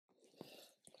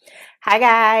Hi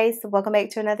guys, welcome back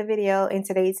to another video. In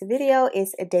today's video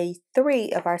is day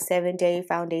 3 of our 7-day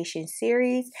foundation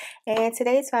series, and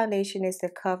today's foundation is the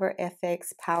Cover FX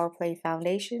Power Play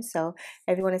foundation. So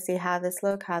if you want to see how this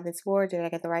look, how this wore, did I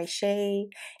get the right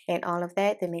shade and all of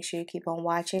that, then make sure you keep on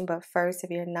watching. But first, if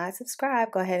you're not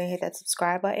subscribed, go ahead and hit that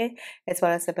subscribe button as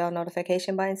well as the bell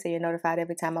notification button so you're notified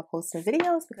every time I post some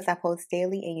videos, because I post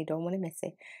daily and you don't want to miss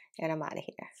it. And I'm out of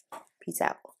here. Peace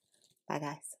out. Bye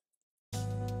guys.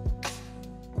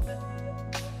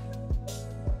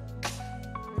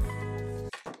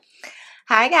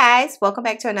 Hi guys, welcome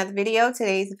back to another video.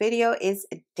 Today's video is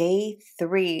day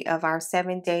 3 of our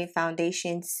 7-day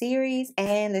foundation series,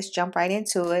 and let's jump right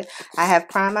into it. I have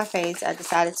primed my face. I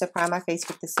decided to prime my face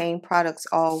with the same products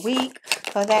all week,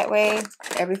 so that way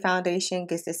every foundation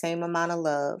gets the same amount of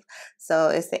love. So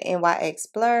it's the NYX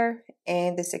Blur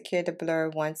and the Secure the Blur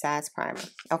One Size Primer.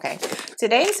 Okay,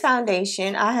 today's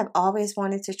foundation, I have always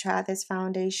wanted to try this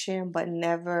foundation but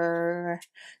never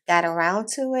got around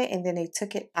to it, and then they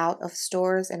took it out of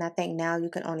stores, and I think now you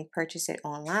can only purchase it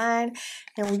online.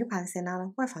 And when you probably say,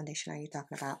 "Nana, what foundation are you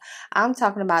talking about?" I'm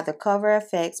talking about the Cover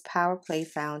FX Power Play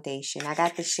foundation. I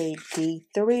got the shade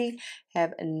D3.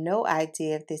 Have no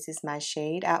idea if this is my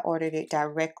shade. I ordered it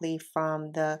directly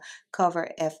from the Cover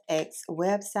FX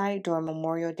website during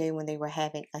Memorial Day when they were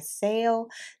having a sale.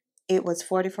 It was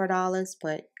 $44,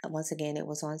 but once again, it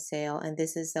was on sale. And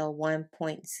this is a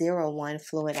 1.01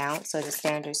 fluid ounce, so the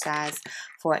standard size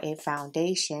for a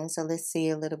foundation. So let's see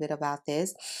a little bit about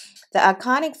this. The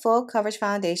iconic full coverage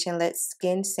foundation lets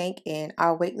skin sink in.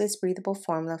 Our weightless, breathable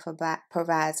formula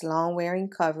provides long-wearing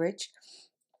coverage.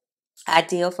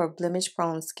 Ideal for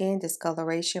blemish-prone skin,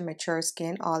 discoloration, mature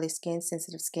skin, oily skin,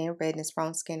 sensitive skin,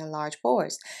 redness-prone skin, and large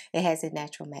pores. It has a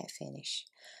natural matte finish.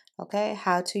 Okay,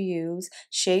 how to use.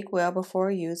 Shake well before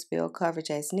use. Build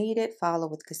coverage as needed. Follow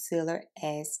with concealer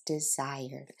as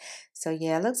desired. So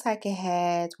yeah, it looks like it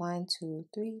had 1, 2,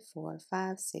 3, 4,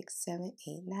 5, 6, 7,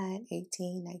 8, 9,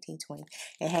 18, 19, 20.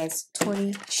 It has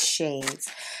 20 shades.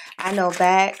 I know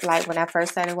back, like when I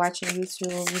first started watching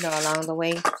YouTube, you know, along the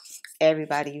way,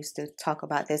 everybody used to talk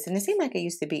about this, and it seemed like it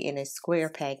used to be in a square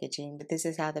packaging, but this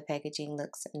is how the packaging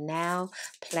looks now.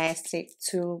 Plastic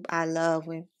tube. I love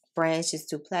when brands just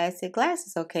do plastic. Glass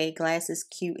is okay. Glass is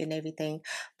cute and everything,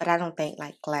 but I don't think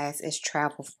like glass is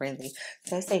travel friendly.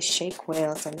 So I say shake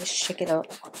well. So let's shake it up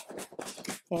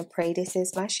and pray this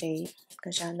is my shade,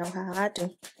 because y'all know how I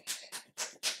do.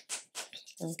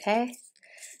 Okay,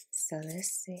 so let's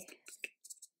see.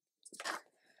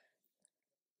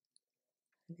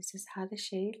 This is how the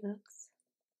shade looks.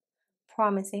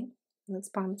 Promising. Looks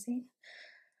promising.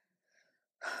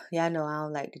 Y'all know I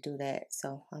don't like to do that,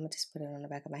 so I'm gonna just put it on the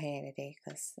back of my hand today,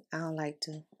 because I don't like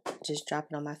to just drop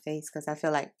it on my face, because I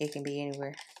feel like it can be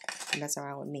anywhere. Mess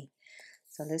around with me.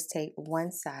 So let's take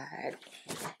one side.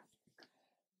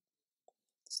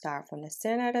 Start from the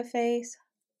center of the face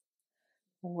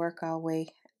and work our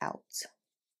way out.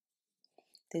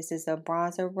 This is a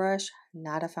bronzer brush,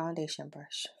 not a foundation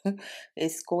brush.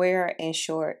 It's square and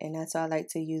short, and that's why I like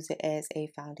to use it as a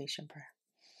foundation brush.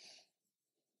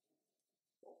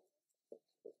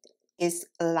 It's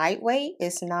lightweight.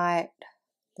 It's not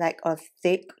like a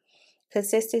thick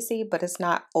consistency, but it's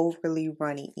not overly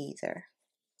runny either.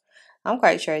 I'm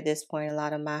quite sure at this point a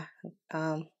lot of my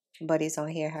buddies on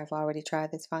here have already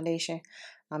tried this foundation.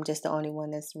 I'm just the only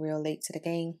one that's real late to the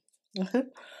game.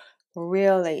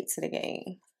 Real late to the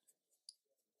game.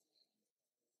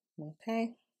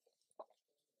 Okay.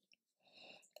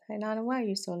 Hey, Nana, why are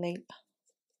you so late?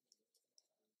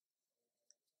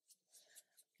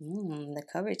 The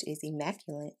coverage is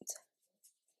immaculate.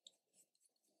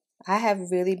 I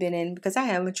have really been in, because I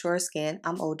have mature skin,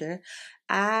 I'm older,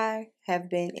 I have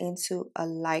been into a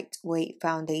lightweight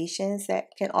foundations that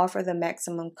can offer the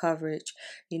maximum coverage,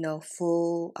 you know,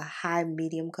 a high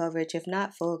medium coverage, if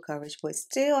not full coverage, but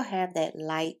still have that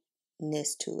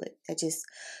lightness to it. That just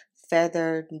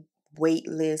feathered,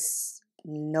 weightless,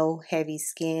 no heavy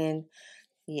skin.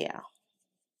 Yeah.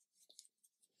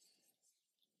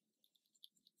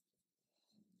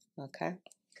 Okay.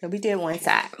 So we did one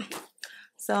side.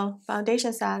 So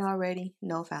foundation side already,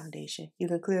 no foundation. You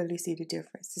can clearly see the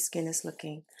difference. The skin is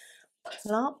looking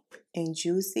plump and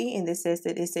juicy, and this says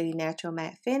that it's a natural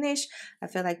matte finish. I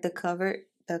feel like the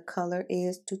color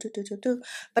is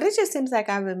but it just seems like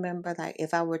I remember, like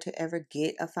if I were to ever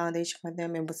get a foundation from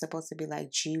them, it was supposed to be like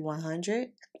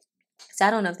G100. So I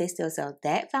don't know if they still sell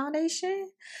that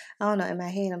foundation. I don't know. In my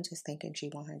head, I'm just thinking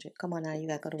G100. Come on now, you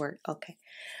gotta go to work. Okay.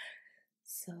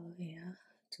 So yeah,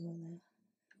 doing that.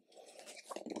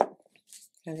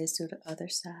 Now let's do the other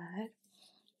side.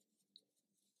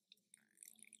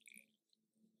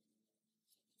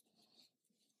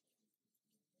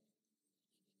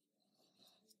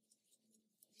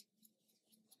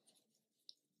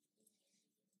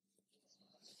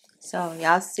 So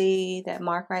y'all see that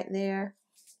mark right there?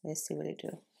 Let's see what it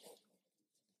do.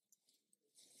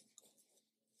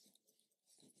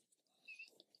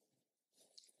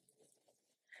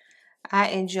 I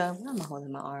enjoy, I'm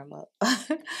holding my arm up.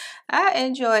 I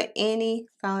enjoy any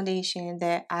foundation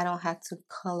that I don't have to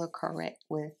color correct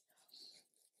with.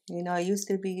 You know, it used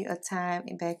to be a time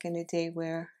back in the day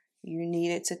where you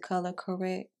needed to color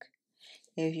correct.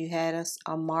 If you had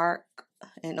a mark,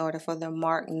 in order for the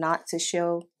mark not to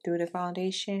show through the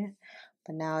foundation.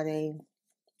 But nowadays,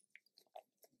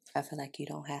 I feel like you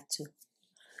don't have to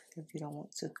if you don't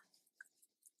want to.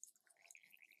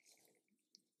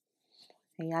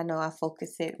 And y'all know I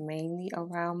focus it mainly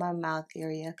around my mouth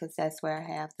area because that's where I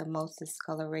have the most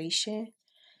discoloration.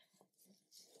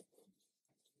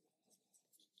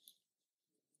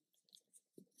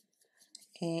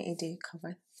 And it did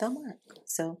cover the mark.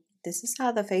 So this is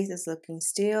how the face is looking.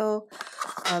 Still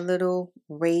a little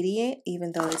radiant,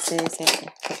 even though it says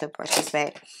that, put the brushes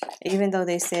back, even though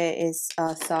they said it's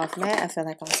soft matte, I feel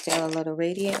like I'm still a little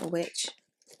radiant, which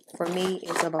for me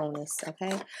is a bonus.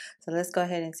 Okay, so let's go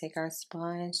ahead and take our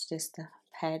sponge just to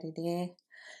pat it in,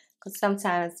 because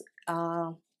sometimes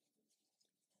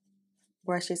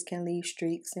brushes can leave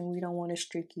streaks and we don't want a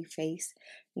streaky face.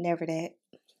 Never that.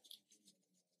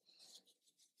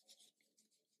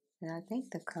 And I think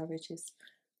the coverage is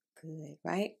good,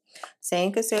 right?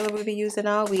 Same concealer we'll be using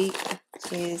all week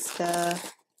is the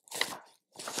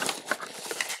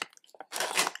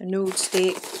Nude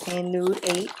Stick and Nude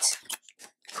 8.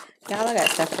 Y'all, I got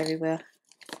stuff everywhere.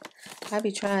 I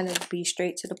be trying to be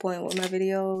straight to the point with my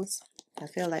videos. I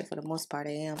feel like for the most part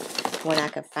I am, when I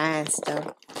can find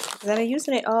stuff. Because I've been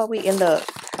using it all week. And look,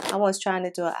 I was trying to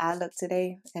do an eye look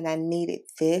today, and I needed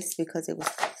this because it was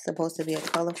supposed to be a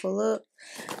colorful look.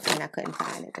 And I couldn't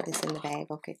find it, but it's in the bag.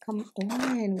 Okay, come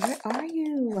on. Where are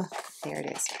you? There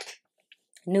it is.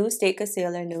 Nude Stick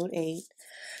Concealer, Nude 8.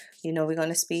 You know, we're going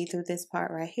to speed through this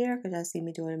part right here because y'all see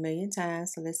me do it a million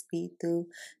times. So let's speed through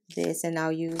this, and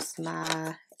I'll use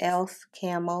my e.l.f.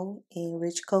 Camo in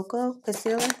Rich Cocoa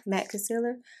Concealer, Matte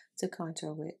Concealer, to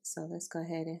contour with. So let's go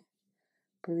ahead and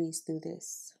breeze through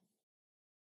this.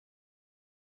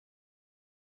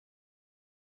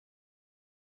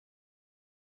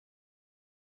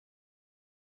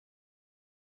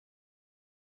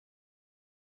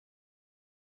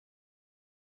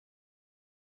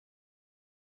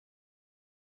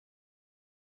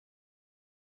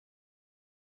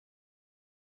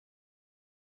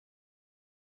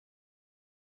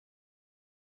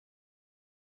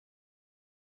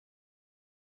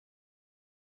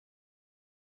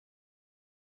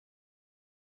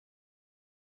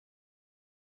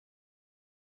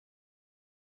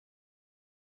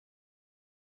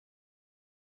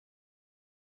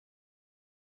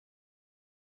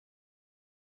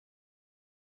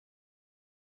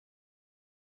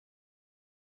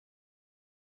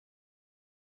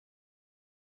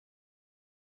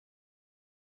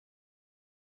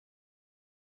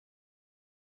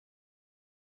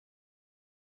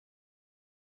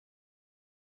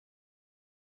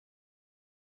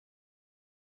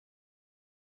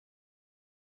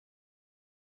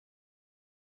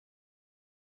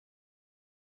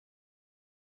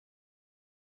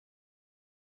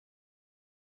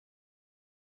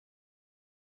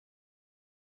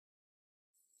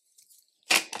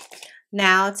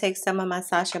 Now I'll take some of my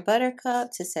Sacha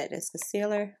Buttercup to set this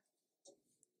concealer.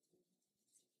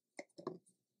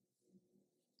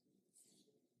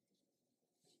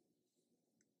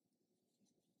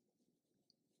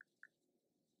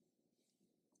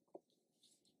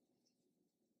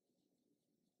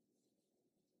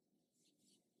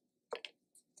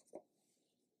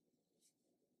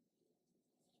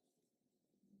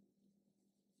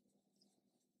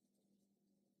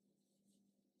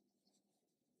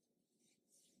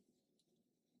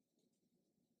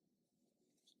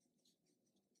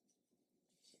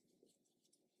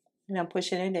 And I'm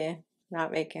pushing it in,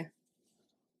 not making.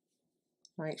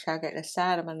 Make sure I get the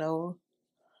side of my nose.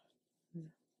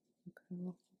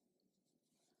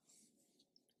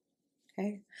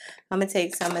 Okay, I'm gonna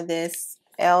take some of this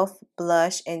e.l.f.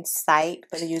 blush in Sight,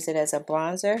 but I use it as a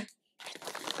bronzer.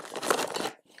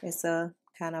 It's a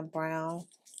kind of brown.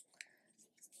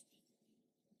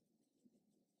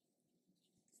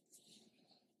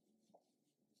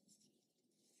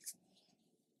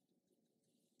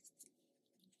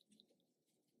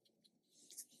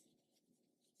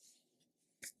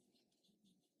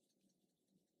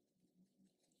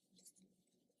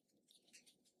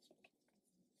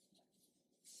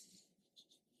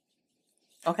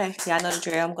 Okay, y'all know the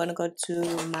drill. I'm gonna go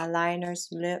to my liners,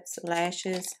 lips,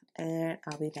 lashes, and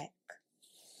I'll be back.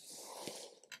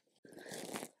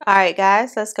 All right,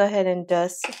 guys, let's go ahead and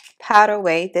dust powder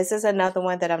away. This is another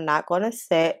one that I'm not going to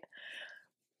set.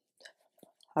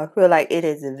 I feel like it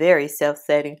is very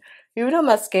self-setting. Even though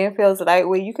my skin feels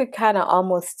lightweight, you could kind of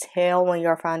almost tell when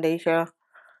your foundation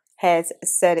has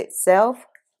set itself.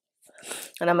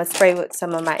 And I'm going to spray with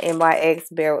some of my NYX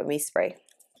Bear With Me spray.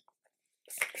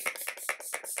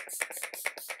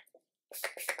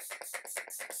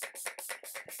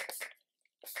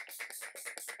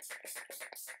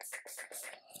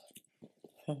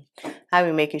 I'll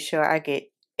be making sure I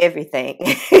get everything.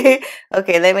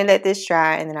 Okay, let me let this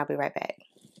dry and then I'll be right back.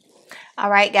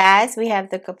 Alright guys, we have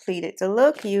the completed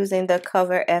look using the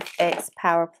Cover FX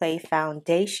Power Play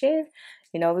Foundation.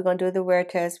 You know, we're going to do the wear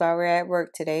test while we're at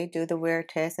work today. Do the wear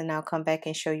test and I'll come back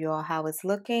and show you all how it's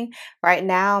looking. Right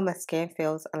now, my skin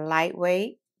feels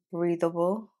lightweight,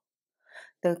 breathable.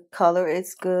 The color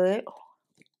is good.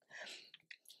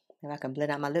 If I can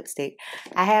blend out my lipstick.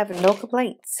 I have no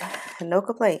complaints. No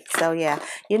complaints. So yeah,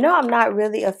 you know I'm not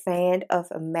really a fan of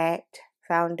matte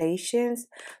foundations,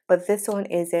 but this one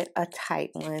isn't a tight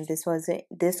one. This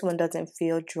one doesn't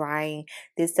feel drying.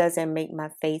 This doesn't make my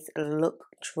face look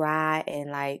dry and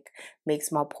like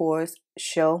makes my pores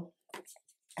show.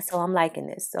 So I'm liking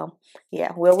this. So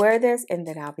yeah, we'll wear this and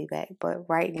then I'll be back. But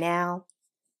right now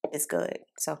it's good.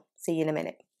 So see you in a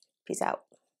minute. Peace out.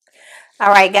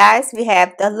 Alright guys, we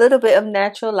have a little bit of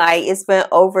natural light. It's been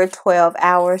over 12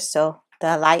 hours, so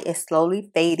the light is slowly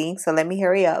fading. So let me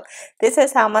hurry up. This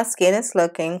is how my skin is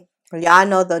looking. Y'all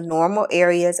know the normal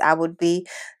areas I would be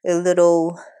a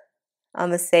little, I'm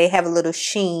going to say have a little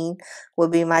sheen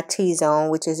would be my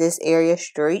T-zone, which is this area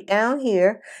straight down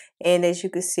here. And as you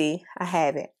can see, I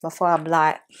have it. Before I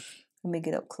blot, let me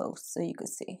get up close so you can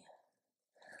see.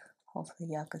 Hopefully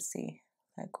y'all can see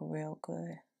like real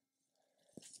good.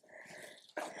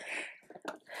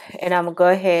 And I'm going to go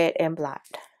ahead and blot.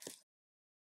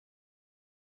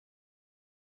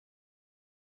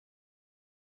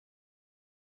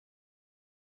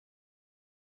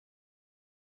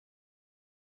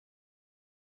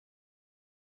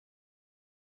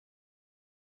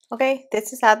 Okay,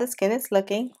 this is how the skin is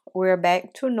looking. We're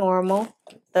back to normal.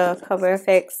 The Cover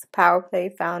FX Power Play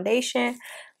Foundation,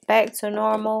 back to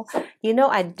normal. You know,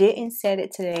 I didn't set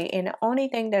it today. And the only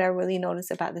thing that I really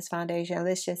noticed about this foundation,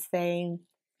 let's just say,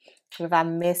 if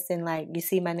I'm missing, like, you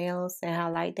see my nails and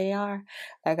how light they are?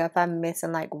 Like, if I'm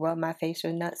missing, like, rub my face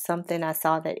or not something, I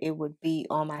saw that it would be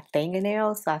on my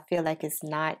fingernails. So I feel like it's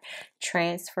not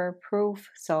transfer proof.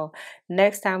 So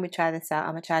next time we try this out,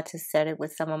 I'm going to try to set it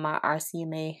with some of my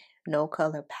RCMA no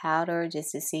color powder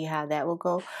just to see how that will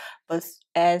go. But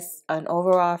as an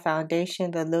overall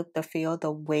foundation, the look, the feel,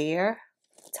 the wear,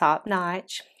 top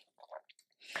notch.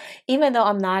 Even though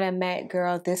I'm not a matte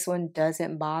girl, this one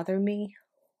doesn't bother me.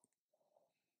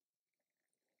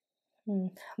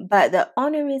 But the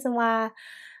only reason why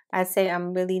I say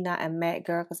I'm really not a matte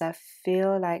girl, because I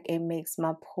feel like it makes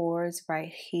my pores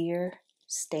right here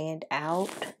stand out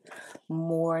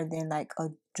more than like a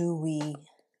dewy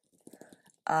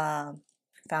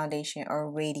foundation or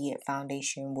radiant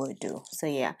foundation would do. So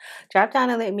yeah, drop down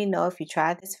and let me know if you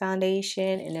tried this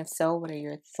foundation, and if so, what are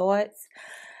your thoughts?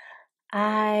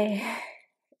 I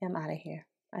am out of here.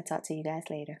 I'll talk to you guys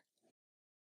later.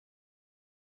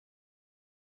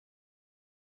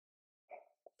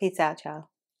 Peace out, y'all.